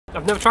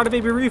I've never tried a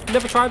Baby Ruth,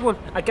 never tried one.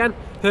 Again,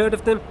 heard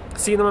of them,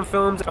 seen them on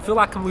films. I feel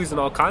like I'm losing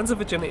all kinds of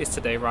virginities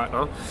today right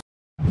now.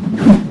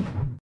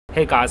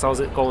 Hey guys, how's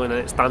it going?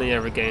 It's Danny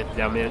here again.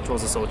 Yeah, my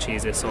intros are so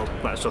cheesy, so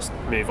let's just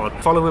move on.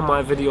 Following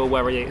my video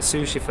where I ate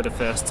sushi for the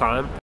first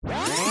time.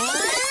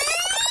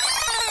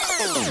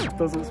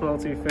 Doesn't smell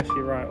too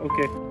fishy, right,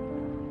 okay.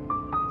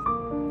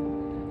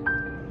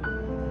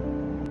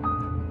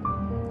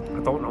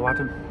 I don't know,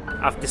 Adam.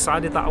 I've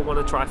decided that I want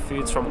to try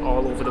foods from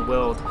all over the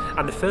world,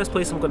 and the first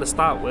place I'm going to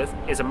start with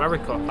is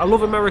America. I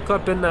love America,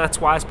 I've been there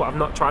twice, but I've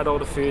not tried all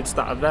the foods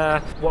that are there.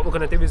 What we're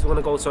going to do is we're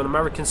going to go to an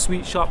American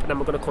sweet shop, and then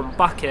we're going to come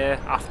back here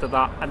after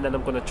that, and then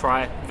I'm going to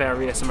try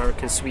various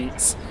American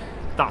sweets.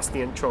 That's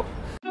the intro.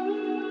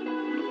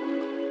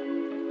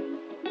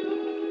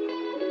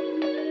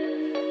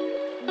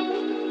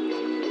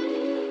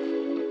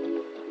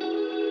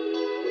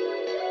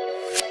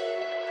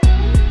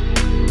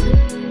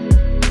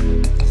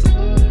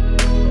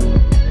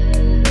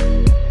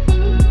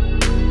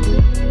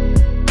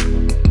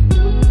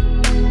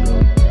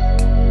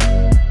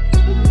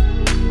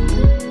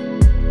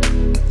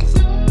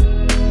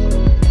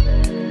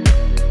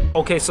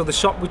 Okay, so the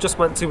shop we just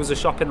went to was a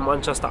shop in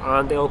Manchester,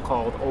 Arndale,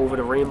 called Over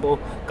the Rainbow.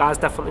 Guys,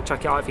 definitely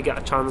check it out if you get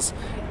a chance.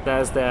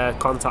 There's their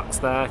contacts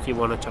there if you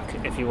want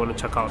to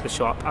check out the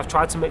shop. I've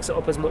tried to mix it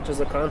up as much as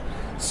I can,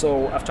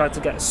 so I've tried to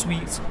get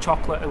sweets,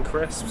 chocolate, and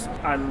crisps,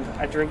 and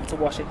a drink to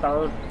wash it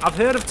down. I've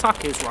heard of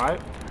Takis, right?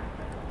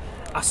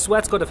 I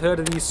swear to God, I've heard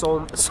of these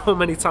so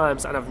many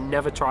times, and I've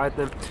never tried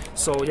them.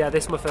 So yeah,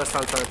 this is my first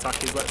time trying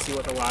Takis. Let's see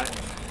what they're like.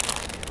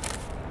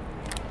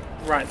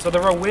 Right, so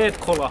they're a weird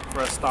colour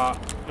for a start,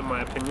 in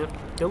my opinion.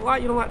 They look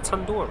like, you know, like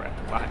tandoori,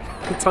 like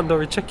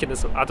tandoori chicken.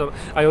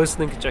 I always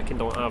think of chicken,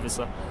 don't I,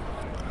 obviously.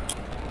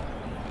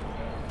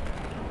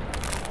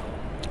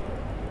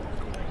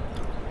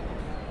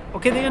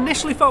 Okay, they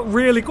initially felt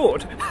really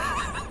good,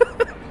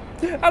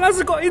 and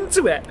as I got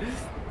into it,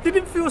 they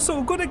didn't feel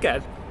so good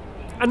again.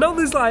 And now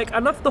there's like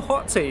an after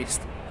hot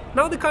taste.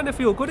 Now they kind of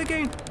feel good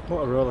again.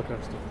 What a roller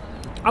coaster.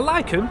 I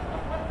like them,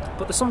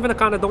 but there's something I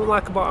kind of don't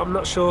like about them. I'm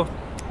not sure.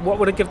 What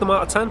would I give them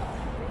out of 10?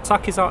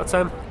 Takis out of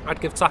 10.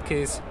 I'd give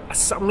Takis,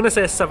 I'm going to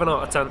say a 7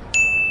 out of 10.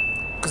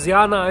 Because they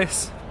are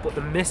nice, but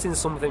they're missing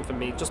something for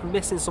me. Just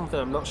missing something,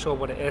 I'm not sure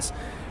what it is.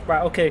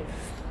 Right, okay.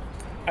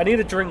 I need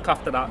a drink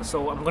after that,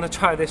 so I'm going to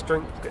try this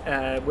drink,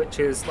 which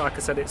is, like I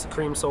said, it's a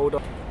cream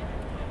soda.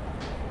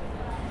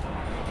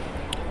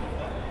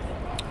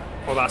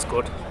 Oh, that's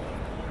good.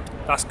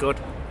 That's good.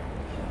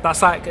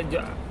 That's like,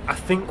 I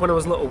think when I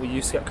was little we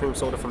used to get cream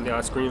soda from the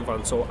ice cream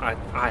van, so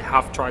I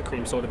have tried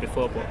cream soda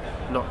before, but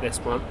not this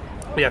one.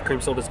 But yeah,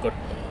 cream soda's good.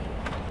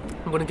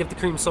 I'm going to give the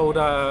cream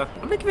soda,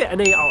 I'm going to give it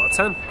an 8 out of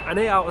 10. An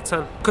 8 out of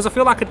 10. Because I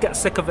feel like I'd get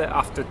sick of it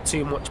after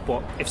too much,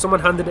 but if someone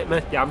handed it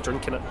me, yeah, I'm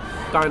drinking it.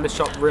 Guy in the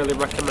shop really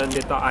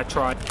recommended that I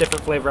try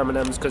different flavour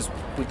M&Ms, because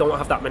we don't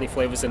have that many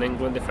flavours in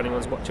England if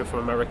anyone's watching from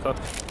America.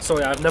 So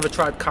yeah, I've never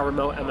tried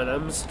caramel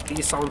M&Ms.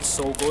 These sound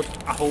so good.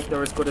 I hope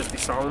they're as good as they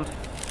sound.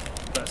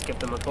 Let's give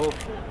them a go.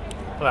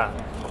 Yeah.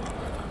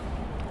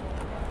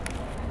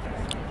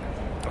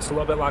 That's a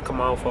little bit like a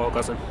mouth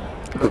orgasm,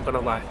 I'm not gonna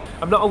lie.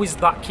 I'm not always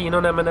that keen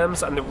on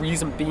M&Ms, and the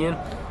reason being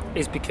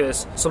is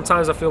because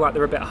sometimes I feel like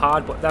they're a bit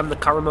hard, but then the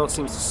caramel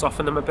seems to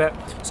soften them a bit,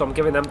 so I'm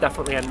giving them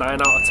definitely a 9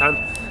 out of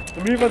 10.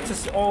 We move on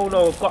to, oh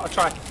no, I've got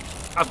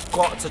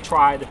to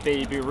try the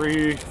Baby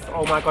Ruth.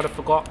 Oh my God, I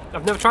forgot.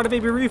 I've never tried a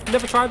Baby Ruth,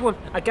 never tried one.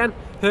 Again,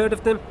 heard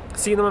of them,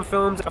 seen them on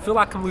films. I feel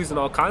like I'm losing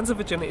all kinds of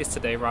virginities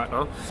today right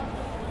now.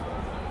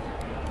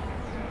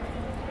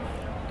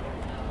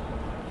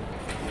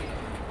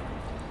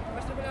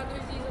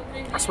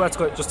 I swear to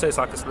God, it just tastes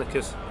like a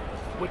Snickers,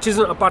 which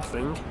isn't a bad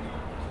thing.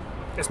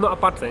 It's not a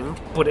bad thing,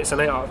 but it's an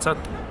 8 out of 10.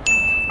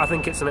 I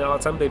think it's an 8 out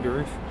of 10 Baby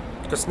Ruth,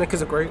 because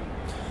Snickers are great.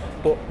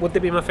 But would they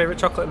be my favourite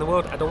chocolate in the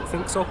world? I don't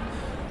think so.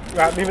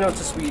 Right, moving on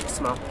to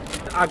sweets now.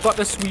 I got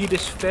the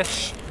Swedish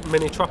fish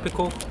mini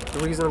tropical.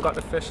 The reason I got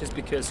the fish is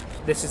because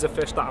this is a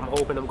fish that I'm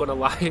hoping I'm gonna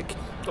like,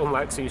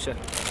 unlike sushi.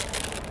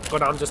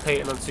 But I'm just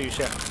hating on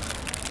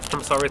sushi.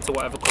 I'm sorry to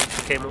whatever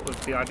country came up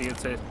with the idea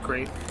to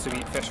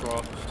eat fish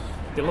raw.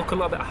 They look a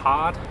little bit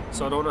hard,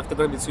 so I don't know if they're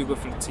going to be too good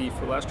for the teeth,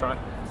 but let's try.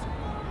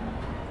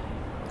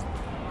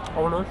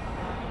 Oh no.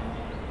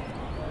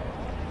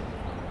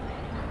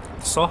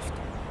 Soft.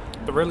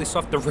 They're really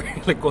soft, they're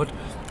really good.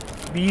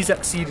 These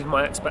exceeded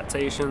my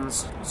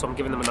expectations, so I'm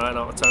giving them a 9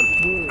 out of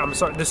 10. I'm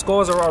sorry, the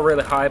scores are all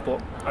really high,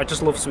 but I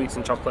just love sweets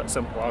and chocolate,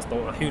 simple as,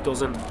 don't I? Who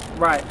doesn't?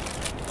 Right,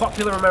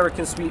 popular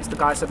American sweets, the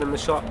guy said in the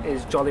shop,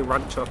 is Jolly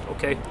Rancher,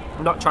 okay?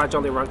 I've not tried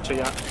Jolly Rancher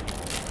yet.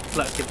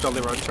 Let's give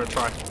Jolly Rancher a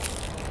try.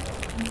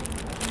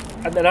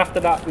 And then after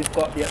that, we've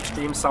got the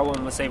extreme sour,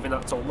 and we're saving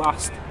that till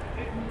last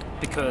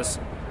because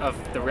of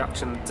the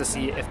reaction to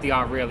see if they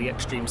are really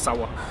extreme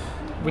sour.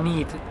 We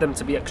need them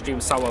to be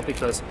extreme sour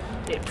because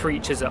it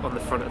preaches it on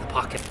the front of the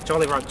packet.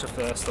 Jolly Rancher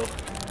first though.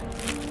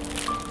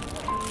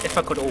 If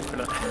I could open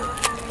it.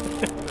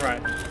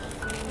 Right.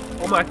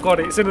 Oh my God,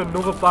 it's in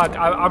another bag.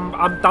 I'm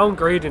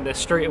downgrading this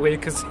straight away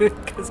because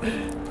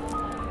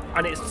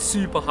and it's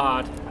super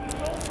hard.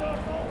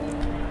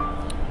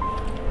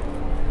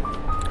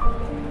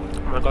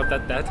 god, they're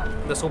dead.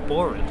 They're so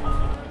boring.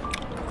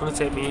 It's gonna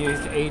take me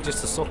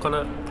ages to suck on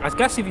it. I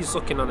guess if you're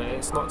sucking on it,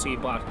 it's not too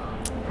bad.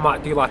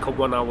 Might do like a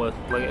 1 hour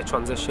later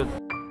transition.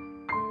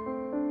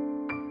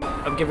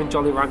 I'm giving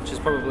Jolly Ranchers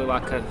probably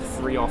like a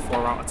 3 or 4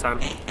 out of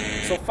 10.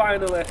 So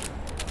finally,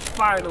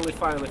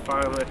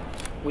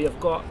 we have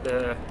got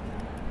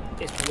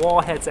it's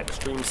Warheads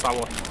Extreme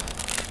Sour.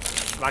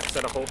 Like I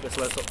said, I hope this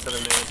lives up to the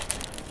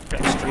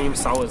name. Extreme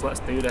Sours, let's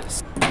do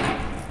this.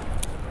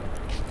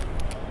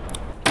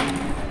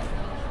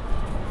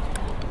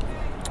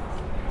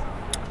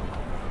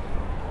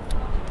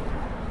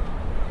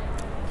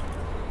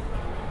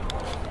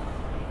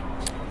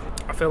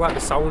 I feel like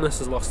the sourness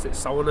has lost its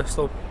sourness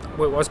though.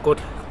 Well, it was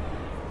good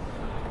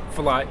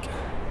for like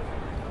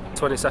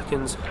 20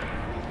 seconds.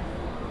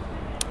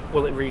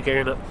 Will it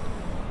regain it?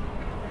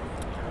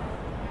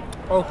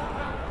 Oh,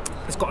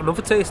 it's got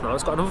another taste now,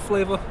 it's got another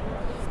flavour.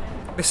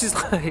 This is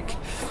like,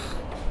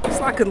 it's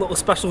like a little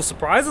special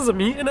surprise as I'm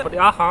eating it. But they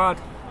are hard.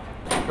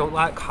 I don't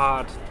like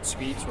hard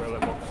sweets really,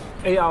 but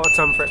 8 out of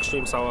 10 for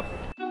Extreme Sour.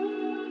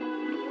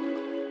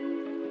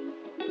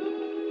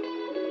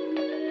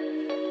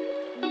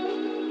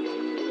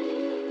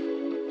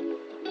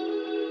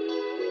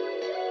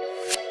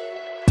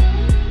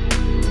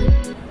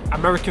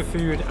 American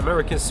food,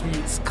 American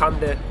sweets,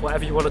 candy,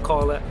 whatever you want to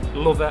call it,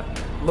 love it.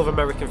 Love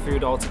American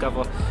food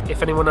altogether.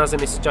 If anyone has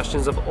any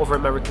suggestions of other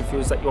American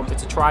foods that you want me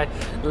to try,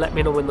 let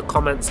me know in the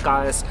comments,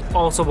 guys.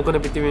 Also, we're going to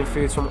be doing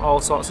foods from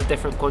all sorts of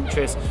different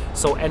countries,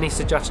 so any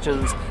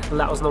suggestions,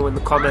 let us know in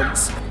the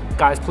comments.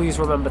 Guys, please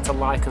remember to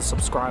like and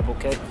subscribe,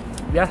 okay?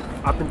 Yeah,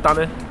 I've been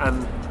Danny,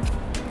 and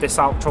this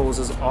outro is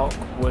as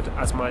awkward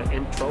as my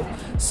intro,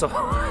 so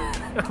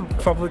I'm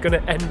probably going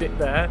to end it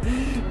there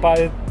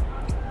by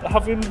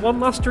having one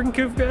last drink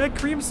of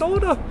cream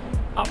soda.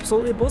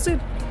 Absolutely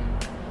buzzing.